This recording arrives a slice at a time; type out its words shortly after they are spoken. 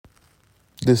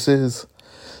This is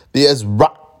the Ez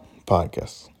Rock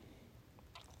podcast.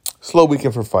 Slow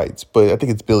weekend for fights, but I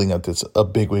think it's building up to a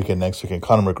big weekend next weekend.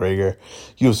 Conor McGregor,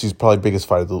 UFC's probably biggest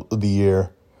fight of the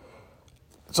year.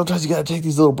 Sometimes you got to take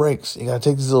these little breaks. You got to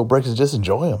take these little breaks and just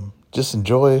enjoy them. Just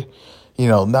enjoy,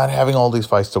 not having all these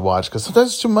fights to watch, because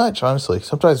sometimes it's too much, honestly.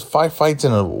 Sometimes 5 fights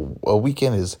in a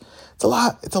weekend it's a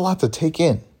lot. It's a lot to take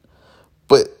in.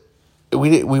 But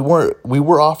we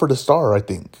were offered a star, I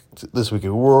think, this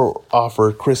weekend. We were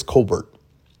offered Chris Colbert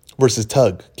versus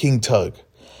King Tug.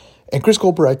 And Chris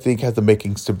Colbert, I think, has the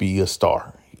makings to be a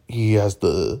star. He has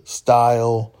the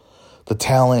style, the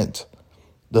talent,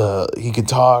 he can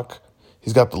talk,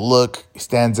 he's got the look, he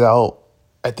stands out.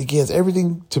 I think he has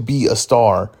everything to be a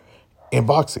star in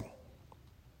boxing.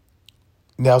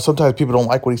 Now, sometimes people don't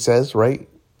like what he says, right?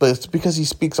 But it's because he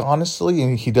speaks honestly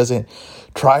and he's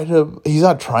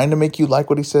not trying to make you like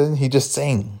what he says. He's just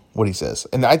saying what he says.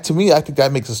 And to me, I think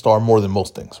that makes a star more than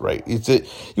most things, right? You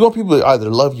want people to either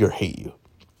love you or hate you.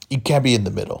 You can't be in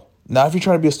the middle. Now, if you're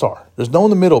trying to be a star, there's no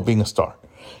in the middle being a star.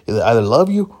 They either love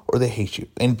you or they hate you.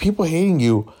 And people hating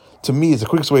you, to me, is the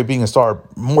quickest way of being a star,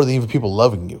 more than even people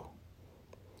loving you.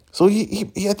 So I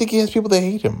think he has people that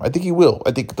hate him. I think he will.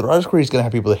 I think throughout his career, he's going to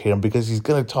have people that hate him because he's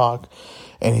going to talk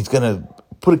and he's going to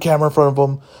put a camera in front of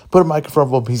him, put a mic in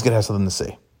front of him. He's going to have something to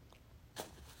say.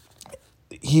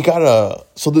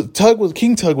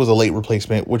 King Tug was a late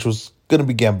replacement, which was going to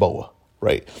be Gamboa,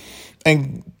 right?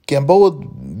 And Gamboa,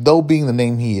 though being the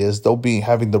name he is,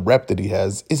 having the rep that he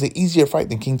has, is an easier fight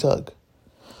than King Tug.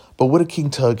 But what did King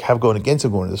Tug have going against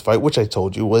him going into this fight, which I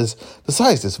told you was the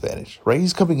size disadvantage, right?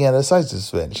 He's coming in at a size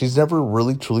disadvantage. He's never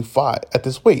really truly fought at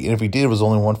this weight. And if he did, it was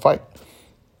only one fight.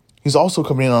 He's also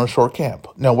coming in on a short camp.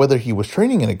 Now, whether he was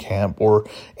training in a camp or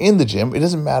in the gym, it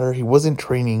doesn't matter. He wasn't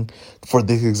training for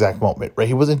this exact moment, right?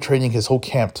 He wasn't training his whole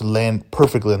camp to land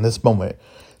perfectly in this moment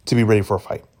to be ready for a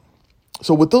fight.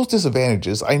 So with those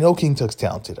disadvantages, I know King Tug's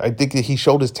talented. I think that he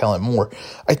showed his talent more.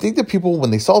 I think that people,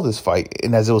 when they saw this fight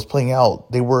and as it was playing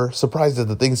out, they were surprised at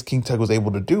the things King Tug was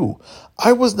able to do.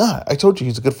 I was not. I told you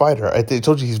he's a good fighter. I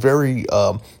told you he's very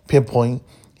pinpoint.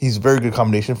 He's a very good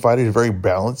combination fighter. He's very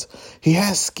balanced. He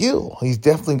has skill. He's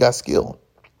definitely got skill.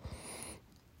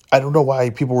 I don't know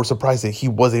why people were surprised that he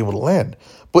was able to land.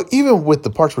 But even with the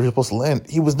parts where he was supposed to land,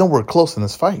 he was nowhere close in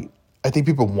this fight. I think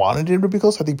people wanted him to be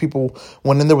close. I think people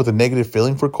went in there with a negative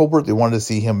feeling for Colbert. They wanted to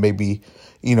see him maybe,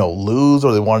 lose,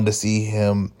 or they wanted to see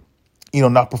him,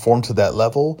 not perform to that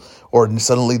level. Or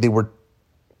suddenly they were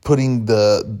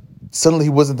suddenly he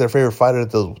wasn't their favorite fighter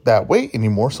at that weight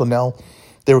anymore. So now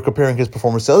they were comparing his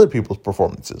performance to other people's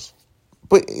performances.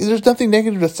 But there's nothing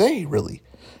negative to say, really.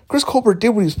 Chris Colbert did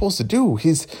what he was supposed to do.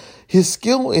 His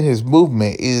skill and his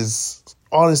movement is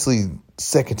honestly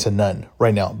second to none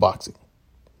right now in boxing.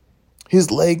 His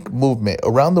leg movement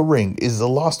around the ring is a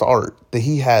lost art that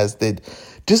he has that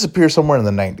disappeared somewhere in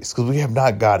the 90s, because we have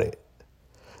not got it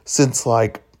since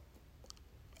like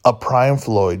a prime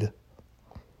Floyd,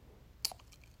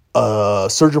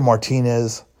 Sergio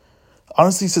Martinez.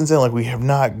 Honestly, since then, we have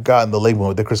not gotten the leg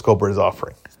movement that Chris Colbert is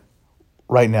offering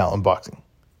right now in boxing.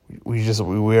 We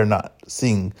are not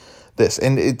seeing this.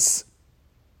 And it's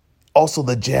also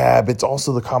the jab, it's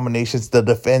also the combinations, the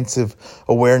defensive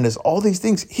awareness, all these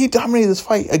things. He dominated this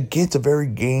fight against a very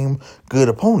good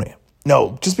opponent.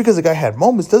 No, just because a guy had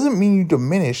moments doesn't mean you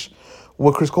diminish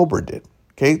what Chris Colbert did.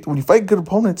 Okay, when you fight good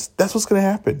opponents, that's what's going to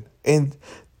happen. And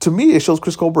to me, it shows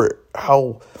Chris Colbert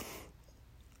how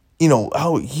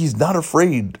he's not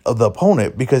afraid of the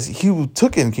opponent, because he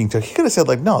took in King Tug. He could have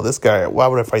said, no, this guy, why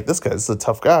would I fight this guy? This is a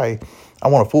tough guy. I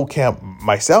want a full camp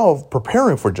myself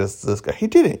preparing for just this guy. He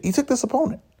didn't. He took this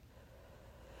opponent.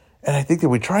 And I think that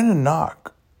we're trying to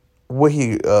knock what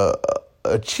he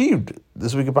achieved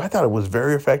this week, but I thought it was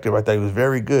very effective. I thought he was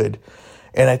very good.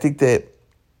 And I think that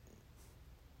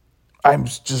I'm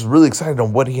just really excited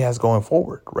on what he has going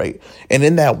forward, right? And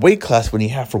in that weight class, when you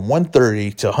have from 130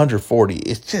 to 140,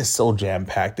 it's just so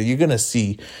jam-packed that you're going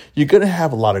to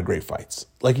have a lot of great fights.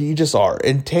 You just are.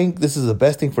 And Tank, this is the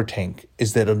best thing for Tank,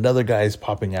 is that another guy is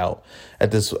popping out at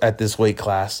this weight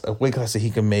class, a weight class that he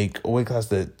can make, a weight class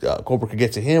that Colbert could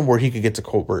get to him, where he could get to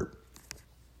Colbert.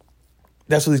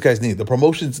 That's what these guys need. The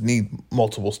promotions need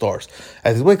multiple stars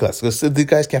at this weight class, because if these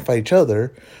guys can't fight each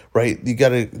other, right,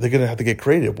 they're gonna have to get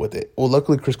creative with it. Well,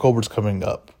 luckily Chris Colbert's coming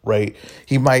up, right?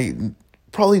 He might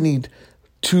probably need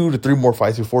 2 to 3 more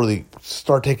fights before they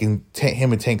start taking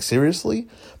him and Tank seriously,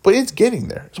 but it's getting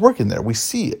there. It's working there. We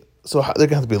see it. So they're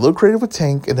gonna have to be a little creative with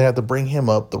Tank, and they have to bring him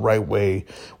up the right way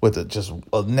with just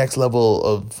a next level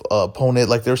of opponent.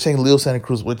 Like they were saying, Leo Santa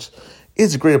Cruz, which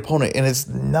is a great opponent, and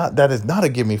that is not a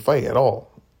gimme fight at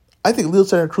all. I think Leo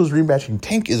Santa Cruz rematching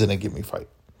Tank isn't a gimme fight.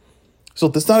 So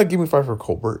if it's not a gimme fight for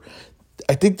Colbert,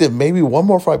 I think that maybe one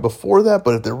more fight before that,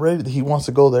 but if they're ready, he wants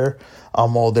to go there,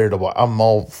 I'm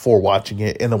all for watching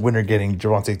it, and the winner getting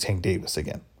Gervonta Tank Davis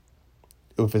again.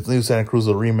 If it's Leo Santa Cruz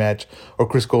a rematch, or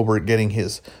Chris Colbert getting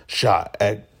his shot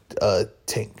at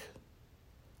Tank.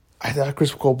 I thought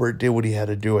Chris Colbert did what he had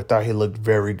to do. I thought he looked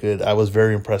very good. I was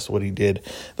very impressed with what he did.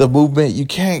 The movement, you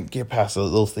can't get past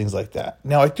those things like that.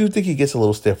 Now, I do think he gets a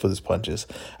little stiff with his punches.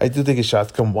 I do think his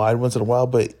shots come wide once in a while,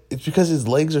 but it's because his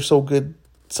legs are so good.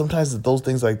 Sometimes those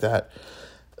things like that,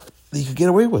 you could get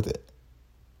away with it.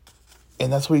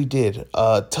 And that's what he did.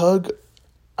 Tug,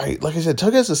 like I said,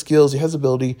 Tug has the skills. He has the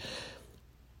ability.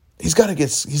 He's got to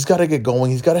get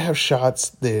going. He's got to have shots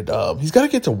that he's got to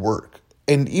get to work.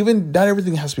 And even not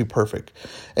everything has to be perfect.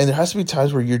 And there has to be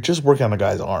times where you're just working on a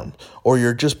guy's arm, or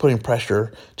you're just putting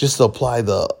pressure just to apply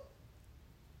the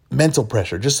mental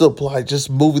pressure, just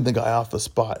moving the guy off the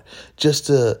spot, just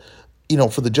to,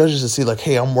 for the judges to see like,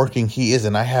 hey, I'm working, he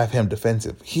isn't, I have him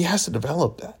defensive. He has to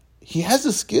develop that. He has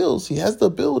the skills, he has the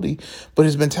ability, but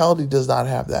his mentality does not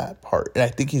have that part. And I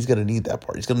think he's going to need that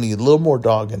part. He's going to need a little more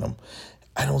dog in him.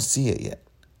 I don't see it yet.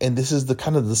 And this is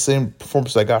the same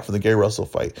performance I got from the Gary Russell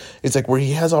fight. It's like where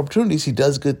he has opportunities, he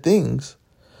does good things,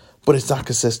 but it's not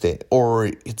consistent. Or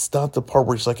it's not the part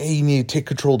where it's like, hey, you need to take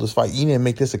control of this fight. You need to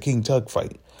make this a King Tug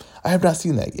fight. I have not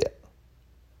seen that yet.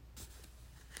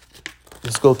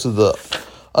 Let's go to the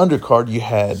undercard. You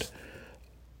had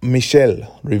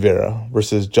Michel Rivera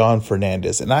versus John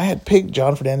Fernandez. And I had picked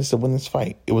John Fernandez to win this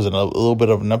fight. It was a little bit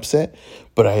of an upset,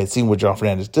 but I had seen what John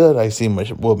Fernandez did. I had seen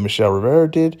what Michel Rivera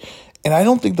did. And I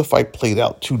don't think the fight played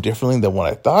out too differently than what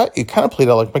I thought. It kind of played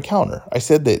out like my counter. I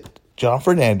said that John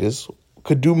Fernandez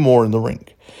could do more in the ring.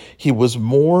 He was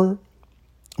more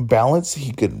balanced.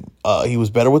 He was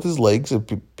better with his legs.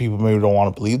 People maybe don't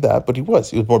want to believe that, but he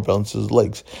was more balanced with his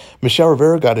legs. Michel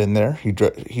Rivera got in there. He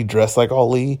dressed like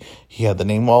Ali. He had the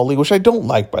name Ali, which I don't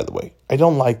like, by the way. I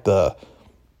don't like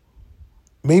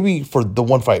maybe for the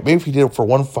one fight. Maybe if he did it for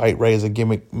one fight, right, as a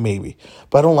gimmick, maybe.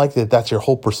 But I don't like that that's your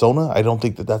whole persona. I don't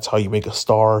think that that's how you make a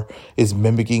star, is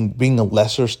mimicking being a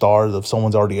lesser star of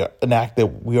someone's already an act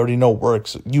that we already know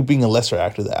works. You being a lesser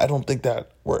actor, I don't think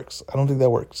that works.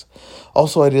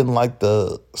 Also, I didn't like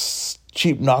the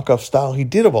cheap knockoff style he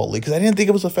did of Ali because I didn't think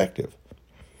it was effective.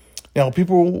 Now,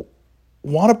 people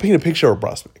want to paint a picture of a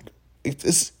prospect.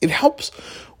 It helps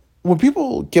when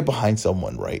people get behind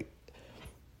someone, right?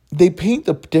 They paint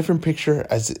the different picture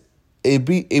as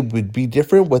it would be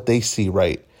different what they see,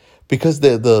 right? Because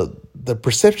the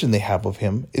perception they have of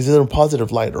him is in a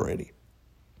positive light already.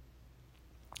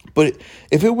 But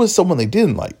if it was someone they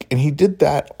didn't like and he did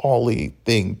that Ali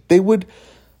thing, they would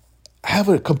have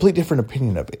a complete different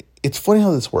opinion of it. It's funny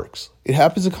how this works. It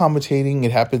happens in commentating.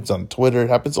 It happens on Twitter. It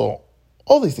happens all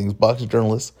these things. Boxing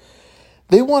journalists,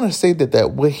 they want to say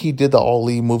that what he did, the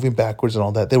Ali moving backwards and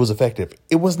all that was effective.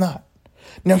 It was not.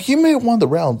 Now, he may have won the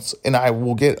rounds, and I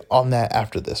will get on that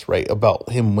after this, right, about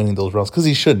him winning those rounds, because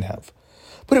he shouldn't have.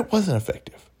 But it wasn't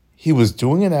effective. He was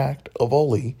doing an act of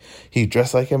Ali. He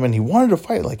dressed like him, and he wanted to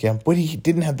fight like him, but he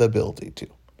didn't have the ability to.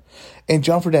 And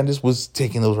John Fernandez was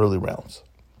taking those early rounds.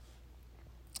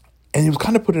 And he was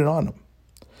kind of putting it on him.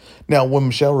 Now, when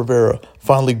Michel Rivera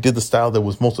finally did the style that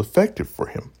was most effective for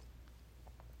him,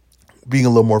 being a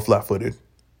little more flat-footed,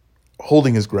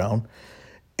 holding his ground,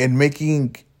 and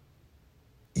making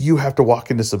you have to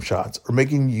walk into some shots, or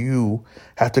making you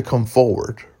have to come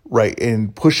forward, right,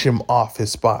 and push him off his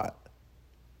spot.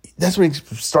 That's when he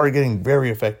started getting very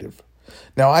effective.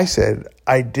 Now, I said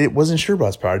wasn't sure about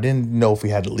his power. I didn't know if he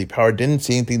had elite power. I didn't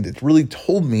see anything that really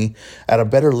told me at a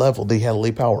better level that he had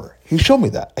elite power. He showed me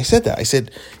that. I said that. I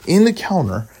said in the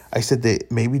counter, I said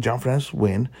that maybe John Fernandez will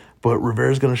win, but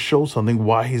Rivera's going to show something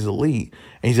why he's elite,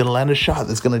 and he's going to land a shot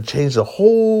that's going to change the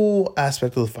whole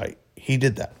aspect of the fight. He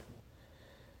did that.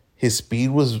 His speed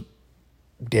was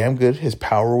damn good. His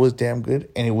power was damn good.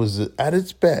 And it was at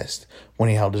its best when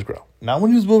he held his ground. Not when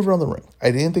he was moving around the ring.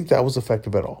 I didn't think that was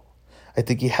effective at all. I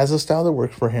think he has a style that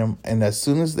works for him. And as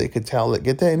soon as they could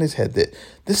get that in his head, that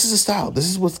this is a style. This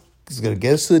is what's going to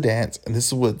get us to the dance. And this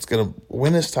is what's going to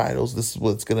win us titles. This is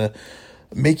what's going to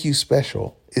make you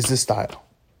special, is this style.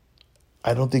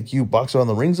 I don't think you box around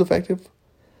the ring is effective.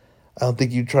 I don't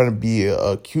think you trying to be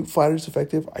a cute fighter is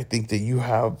effective. I think that you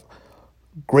have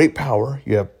great power,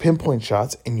 you have pinpoint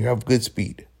shots, and you have good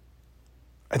speed.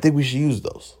 I think we should use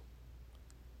those.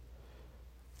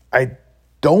 I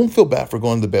don't feel bad for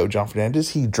going to the bed with John Fernandez.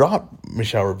 He dropped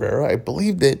Michel Rivera. I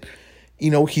believe that, he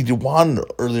won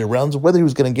earlier rounds. Whether he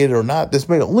was going to get it or not, the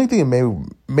only thing that may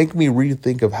make me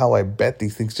rethink of how I bet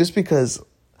these things, just because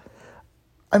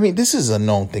I mean, this is a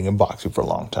known thing in boxing for a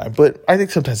long time, but I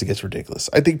think sometimes it gets ridiculous.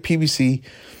 I think PBC,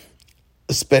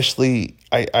 especially,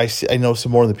 I know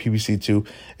some more in the PBC too.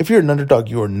 If you're an underdog,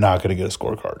 you are not going to get a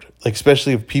scorecard. Like,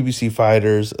 especially if PBC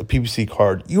fighters, a PBC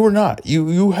card, you are not.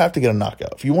 You have to get a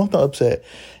knockout. If you want the upset,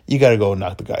 you got to go and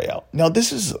knock the guy out. Now,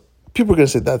 this is, people are going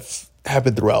to say that's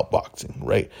happened throughout boxing,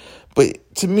 right?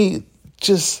 But to me,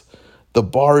 just the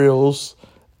Barrios,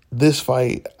 this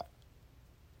fight,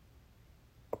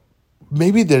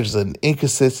 maybe there's an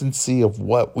inconsistency of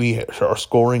what we are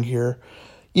scoring here.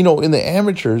 You know, in the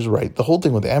amateurs, right, the whole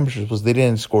thing with the amateurs was they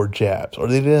didn't score jabs or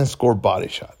they didn't score body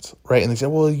shots, right? And they said,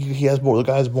 well, the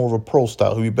guy has more of a pro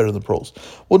style. He'll be better than pros.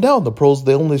 Well, now in the pros,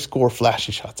 they only score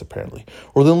flashy shots, apparently,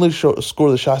 or they only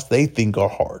score the shots they think are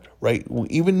hard, right? We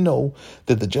even know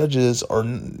that the judges are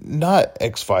not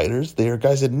ex-fighters. They are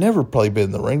guys that never probably been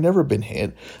in the ring, never been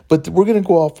hit, but we're going to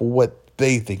go off of what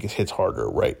they think hits harder,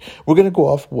 right? We're going to go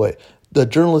off what the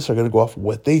journalists are going to go off of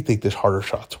what they think the harder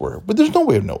shots were. But there's no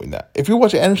way of knowing that. If you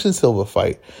watch Anderson Silva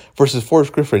fight versus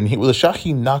Forrest Griffin, with a shot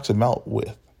he knocks him out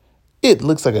with, it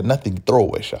looks like a nothing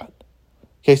throwaway shot.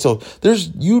 Okay, so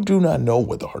you do not know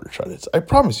what the harder shot is. I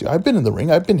promise you. I've been in the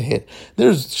ring. I've been hit.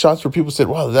 There's shots where people said,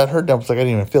 wow, that hurt. I was like, I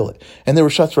didn't even feel it. And there were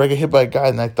shots where I got hit by a guy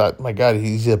and I thought, my God,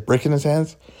 he's a brick in his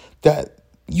hands. That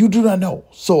you do not know.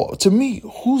 So to me,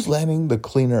 who's landing the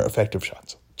cleaner, effective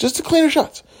shots? Just the cleaner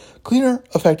shots. Cleaner,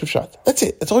 effective shots. That's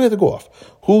it. That's all you have to go off.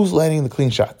 Who's landing the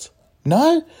clean shots?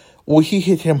 Not, well, he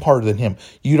hit him harder than him.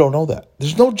 You don't know that.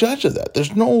 There's no judge of that.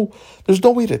 There's no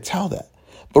way to tell that.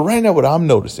 But right now, what I'm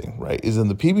noticing, right, is in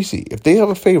the PBC, if they have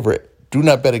a favorite, do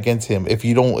not bet against him if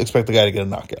you don't expect the guy to get a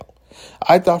knockout.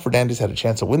 I thought Fernandez had a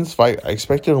chance to win this fight. I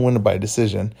expected him to win it by a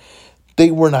decision.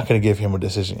 They were not going to give him a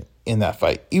decision in that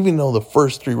fight, even though the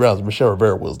first 3 rounds, Michel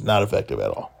Rivera was not effective at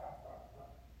all.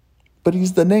 But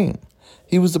he's the name.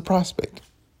 He was the prospect.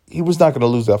 He was not going to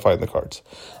lose that fight in the cards.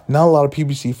 Not a lot of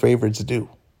PBC favorites do.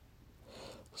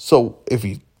 So if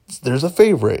there's a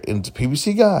favorite and it's a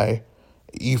PBC guy,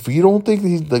 if you don't think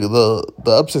the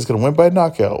upset's going to win by a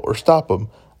knockout or stop him,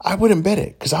 I wouldn't bet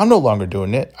it because I'm no longer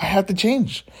doing it. I have to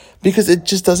change because it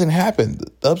just doesn't happen.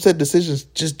 The upset decisions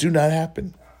just do not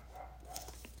happen.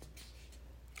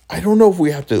 I don't know if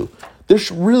we have to. There's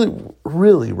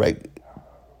really, right?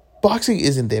 Boxing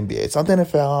isn't the NBA. It's not the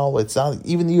NFL. It's not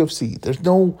even the UFC. There's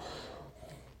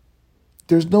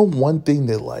no one thing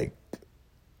that, like,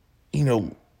 you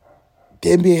know, the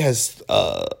NBA has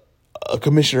a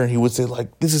commissioner and he would say,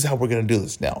 like, this is how we're going to do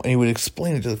this now. And he would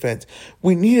explain it to the fans.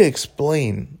 We need to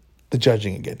explain the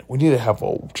judging again. We need to have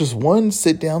just one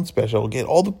sit-down special, get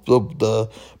all the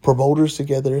promoters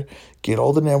together, get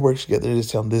all the networks together to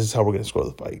tell them this is how we're going to score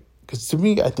the fight. Because to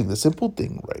me, I think the simple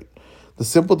thing, right, the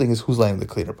simple thing is who's landing the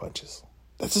cleaner punches.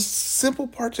 That's a simple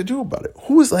part to do about it.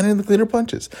 Who is landing the cleaner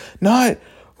punches? Not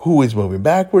who is moving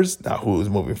backwards, not who is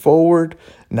moving forward,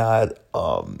 not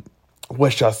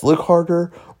what shots look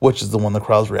harder, which is the one the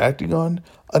crowd's reacting on.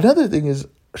 Another thing is,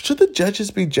 should the judges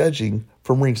be judging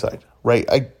from ringside, right?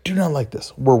 I do not like this,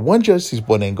 where one judge sees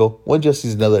one angle, one judge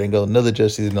sees another angle, another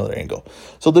judge sees another angle.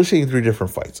 So they're seeing 3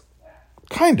 different fights.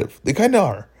 They kind of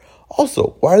are.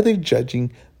 Also, why are they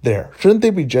judging there? Shouldn't they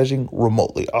be judging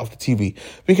remotely off the TV?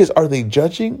 Because are they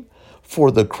judging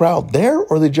for the crowd there,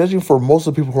 or are they judging for most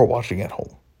of the people who are watching at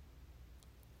home?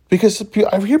 Because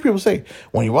I hear people say,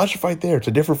 when you watch a fight there, it's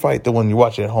a different fight than when you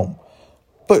watch it at home.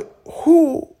 But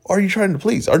who are you trying to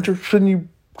please? Shouldn't you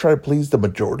try to please the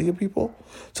majority of people?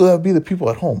 So that would be the people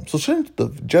at home. So shouldn't the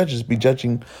judges be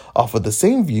judging off of the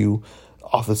same view,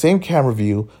 off the same camera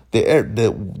view,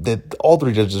 that all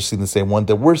 3 judges are seeing the same one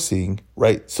that we're seeing,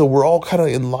 right? So we're all kind of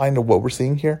in line of what we're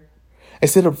seeing here,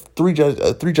 instead of three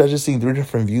judges seeing 3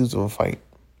 different views of a fight.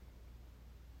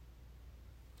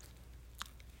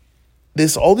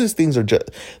 All these things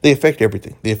they affect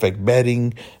everything. They affect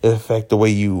betting. They affect the way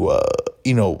you,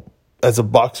 as a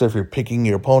boxer, if you're picking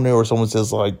your opponent or someone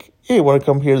says like, hey, want to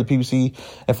come here to the PBC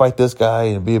and fight this guy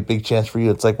and be a big chance for you?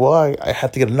 It's like, well, I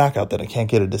have to get a knockout then. I can't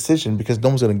get a decision because no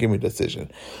one's going to give me a decision.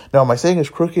 Now, am I saying it's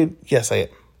crooked? Yes, I am.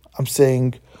 I'm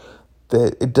saying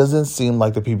that it doesn't seem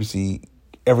like the PBC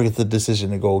ever gets the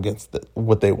decision to go against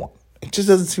what they want. It just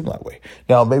doesn't seem that way.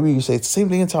 Now, maybe you say it's the same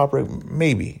thing in Top Rank.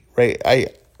 Maybe, right?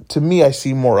 To me, I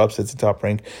see more upsets in Top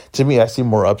Rank. To me, I see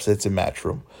more upsets in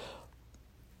Matchroom.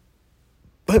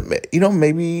 But,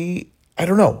 maybe, I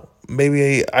don't know.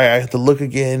 Maybe I have to look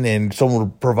again and someone will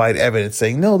provide evidence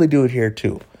saying, no, they do it here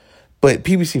too. But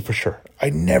PBC for sure.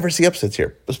 I never see upsets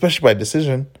here, especially by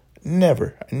decision.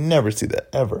 Never. I never see that,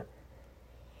 ever.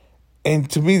 And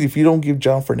to me, if you don't give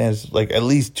John Fernandez like at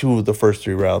least 2 of the first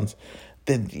 3 rounds,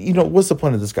 then, what's the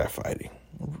point of this guy fighting?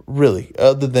 Really,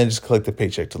 other than just collect the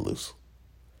paycheck to lose.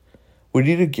 We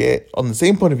need to get on the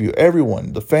same point of view.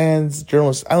 Everyone, the fans,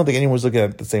 journalists, I don't think anyone's looking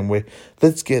at it the same way.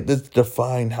 Let's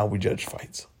define how we judge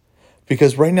fights.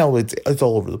 Because right now it's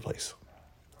all over the place.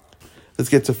 Let's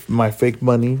get to my fake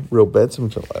money, real bets.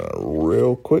 Let me tell you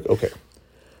real quick. Okay.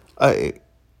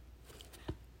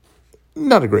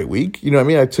 Not a great week. You know what I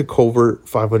mean? I took over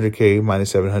 500K minus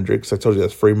 700 because I told you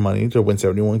that's free money to win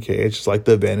 71K. It's just like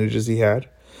the advantages he had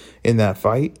in that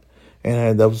fight.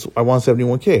 And I won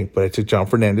 71K, but I took John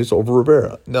Fernandez over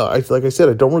Rivera. No, like I said,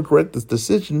 I don't regret this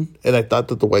decision. And I thought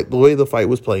that the way the fight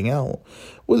was playing out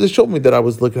was it showed me that I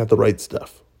was looking at the right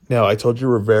stuff. Now, I told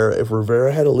you if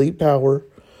Rivera had elite power,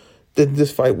 then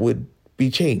this fight would be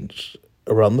changed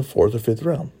around the 4th or 5th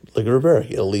round. Look at Rivera. He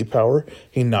had elite power.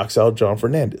 He knocks out John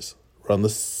Fernandez. Around the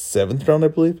 7th round, I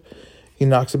believe, he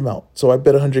knocks him out. So I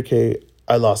bet 100K.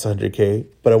 I lost 100K,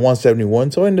 but I won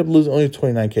 71, so I ended up losing only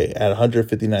 29K. At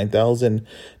 159,000,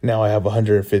 now I have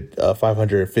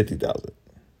 550,000.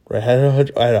 Right? I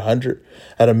had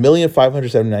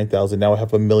 1,579,000. Now I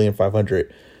have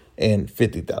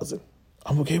 1,550,000.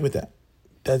 I'm okay with that.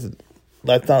 That's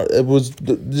not. It was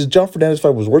the John Fernandez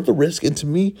fight was worth the risk, and to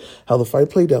me, how the fight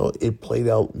played out, it played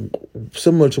out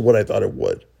similar to what I thought it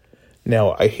would.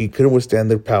 Now, he couldn't withstand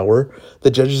their power.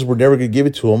 The judges were never going to give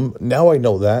it to him. Now I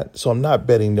know that. So I'm not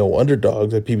betting no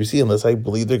underdogs at PBC unless I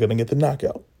believe they're going to get the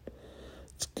knockout.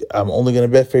 I'm only going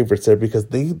to bet favorites there because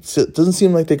it doesn't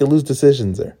seem like they could lose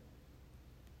decisions there.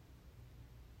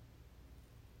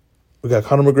 We got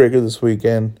Conor McGregor this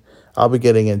weekend. I'll be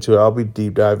getting into it. I'll be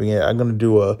deep diving it. I'm going to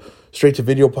do a straight to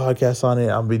video podcast on it.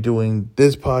 I'll be doing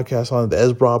this podcast on it, the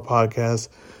Ezra podcast.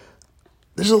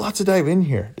 There's a lot to dive in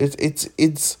here.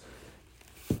 It's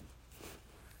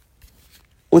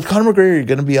with Conor McGregor, you're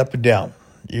going to be up and down.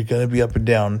 You're going to be up and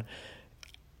down.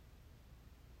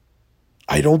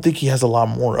 I don't think he has a lot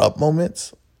more up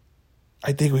moments.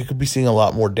 I think we could be seeing a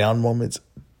lot more down moments.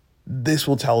 This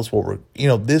will tell us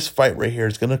this fight right here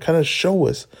is going to kind of show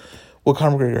us what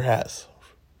Conor McGregor has.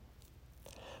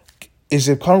 Is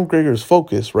if Conor McGregor is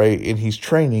focused, right, and he's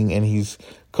training and he's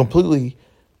completely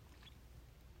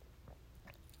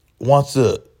wants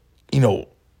to,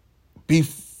 be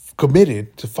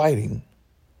committed to fighting,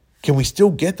 can we still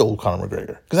get the old Conor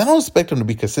McGregor? Because I don't expect him to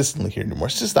be consistently here anymore.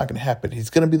 It's just not going to happen. He's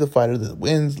going to be the fighter that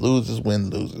wins, loses.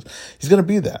 He's going to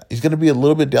be that. He's going to be a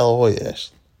little bit De La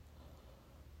Hoya-ish.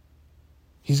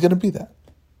 He's going to be that.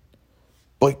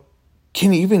 But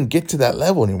can he even get to that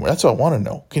level anymore? That's what I want to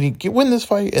know. Can he win this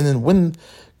fight and then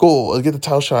get the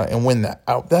title shot and win that?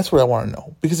 That's what I want to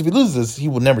know. Because if he loses this, he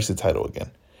will never see the title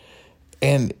again.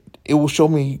 And it will show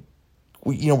me,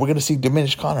 we're going to see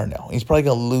diminished Conor now. He's probably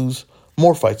going to lose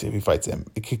more fights if he fights him.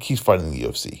 He keeps fighting the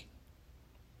UFC.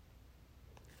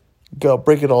 Go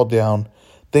break it all down.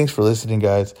 Thanks for listening,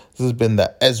 guys. This has been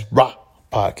the Ezra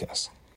Podcast.